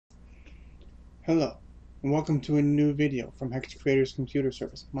Hello, and welcome to a new video from Hex Creators Computer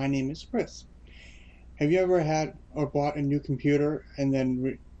Service. My name is Chris. Have you ever had or bought a new computer and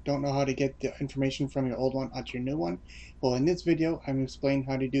then don't know how to get the information from your old one onto your new one? Well, in this video, I'm going to explain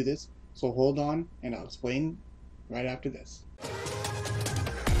how to do this, so hold on and I'll explain right after this.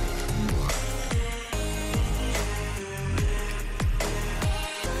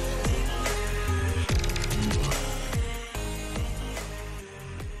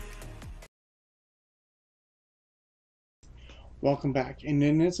 Welcome back, and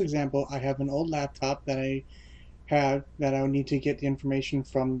in this example, I have an old laptop that I would need to get the information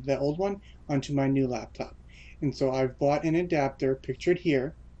from the old one onto my new laptop. And so I've bought an adapter pictured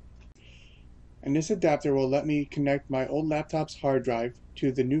here, and this adapter will let me connect my old laptop's hard drive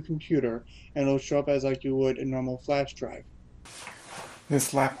to the new computer, and it'll show up as like you would a normal flash drive.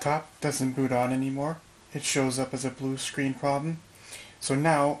 This laptop doesn't boot on anymore. It shows up as a blue screen problem. So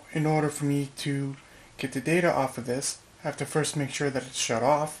now, in order for me to get the data off of this, I have to first make sure that it's shut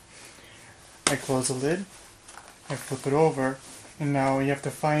off. I close the lid, I flip it over, and now you have to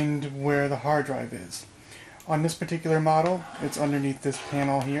find where the hard drive is. On this particular model, it's underneath this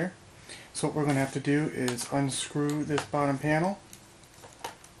panel here. So what we're going to have to do is unscrew this bottom panel.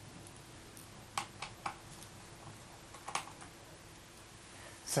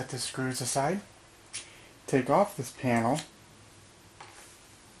 Set the screws aside. Take off this panel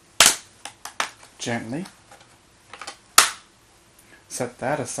gently. Set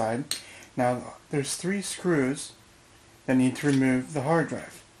that aside. Now there's 3 screws that need to remove the hard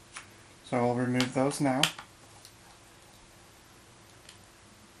drive. So I'll remove those now.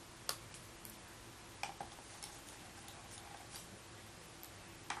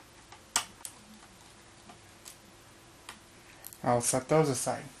 I'll set those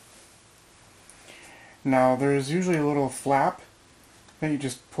aside. Now there's usually a little flap that you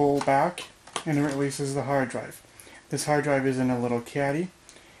just pull back and it releases the hard drive. This hard drive is in a little caddy.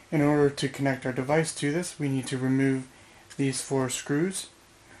 In order to connect our device to this, we need to remove these 4 screws,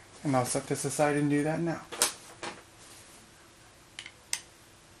 and I'll set this aside and do that now.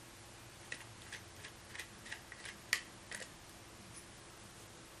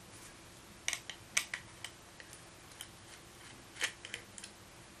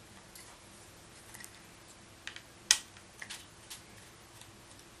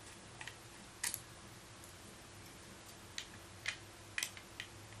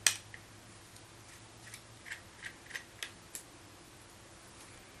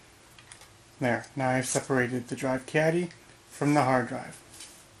 There, now I've separated the drive caddy from the hard drive.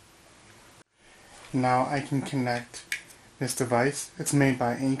 Now I can connect this device. It's made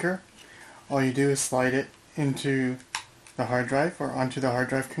by Anker. All you do is slide it into the hard drive or onto the hard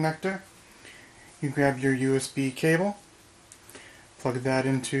drive connector. You grab your USB cable, plug that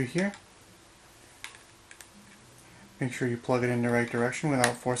into here. Make sure you plug it in the right direction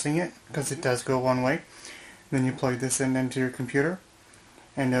without forcing it, because it does go one way. Then you plug this in into your computer,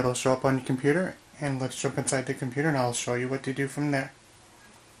 and it'll show up on your computer. And let's jump inside the computer and I'll show you what to do from there.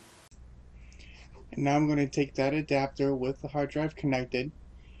 And now I'm going to take that adapter with the hard drive connected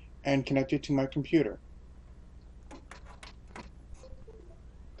and connect it to my computer.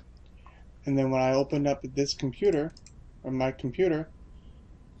 And then when I open up this computer, or my computer,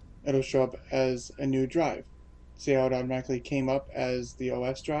 it'll show up as a new drive. See how it automatically came up as the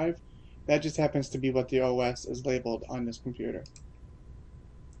OS drive? That just happens to be what the OS is labeled on this computer.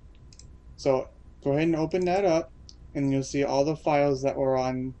 So go ahead and open that up, and you'll see all the files that were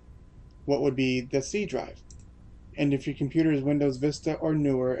on what would be the C drive. And if your computer is Windows Vista or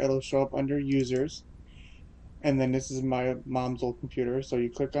newer, it'll show up under Users. And then this is my mom's old computer, so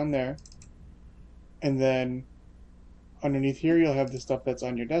you click on there. And then underneath here, you'll have the stuff that's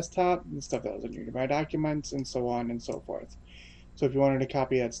on your desktop, the stuff that was on your My Documents, and so on and so forth. So if you wanted to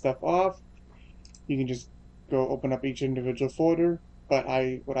copy that stuff off, you can just go open up each individual folder. But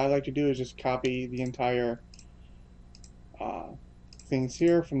what I like to do is just copy the entire things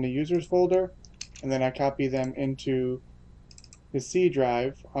here from the users folder, and then I copy them into the C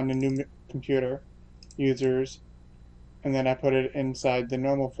drive on the new computer, users, and then I put it inside the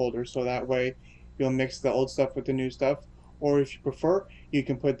normal folder, so that way you'll mix the old stuff with the new stuff. Or if you prefer, you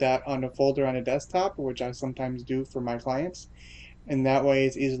can put that on a folder on a desktop, which I sometimes do for my clients, and that way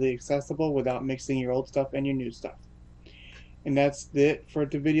it's easily accessible without mixing your old stuff and your new stuff. And that's it for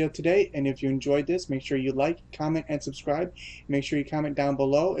the video today. And if you enjoyed this, make sure you like, comment, and subscribe. Make sure you comment down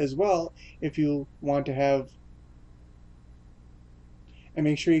below as well if you want to have, and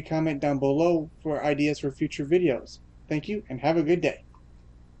make sure you comment down below for ideas for future videos. Thank you and have a good day.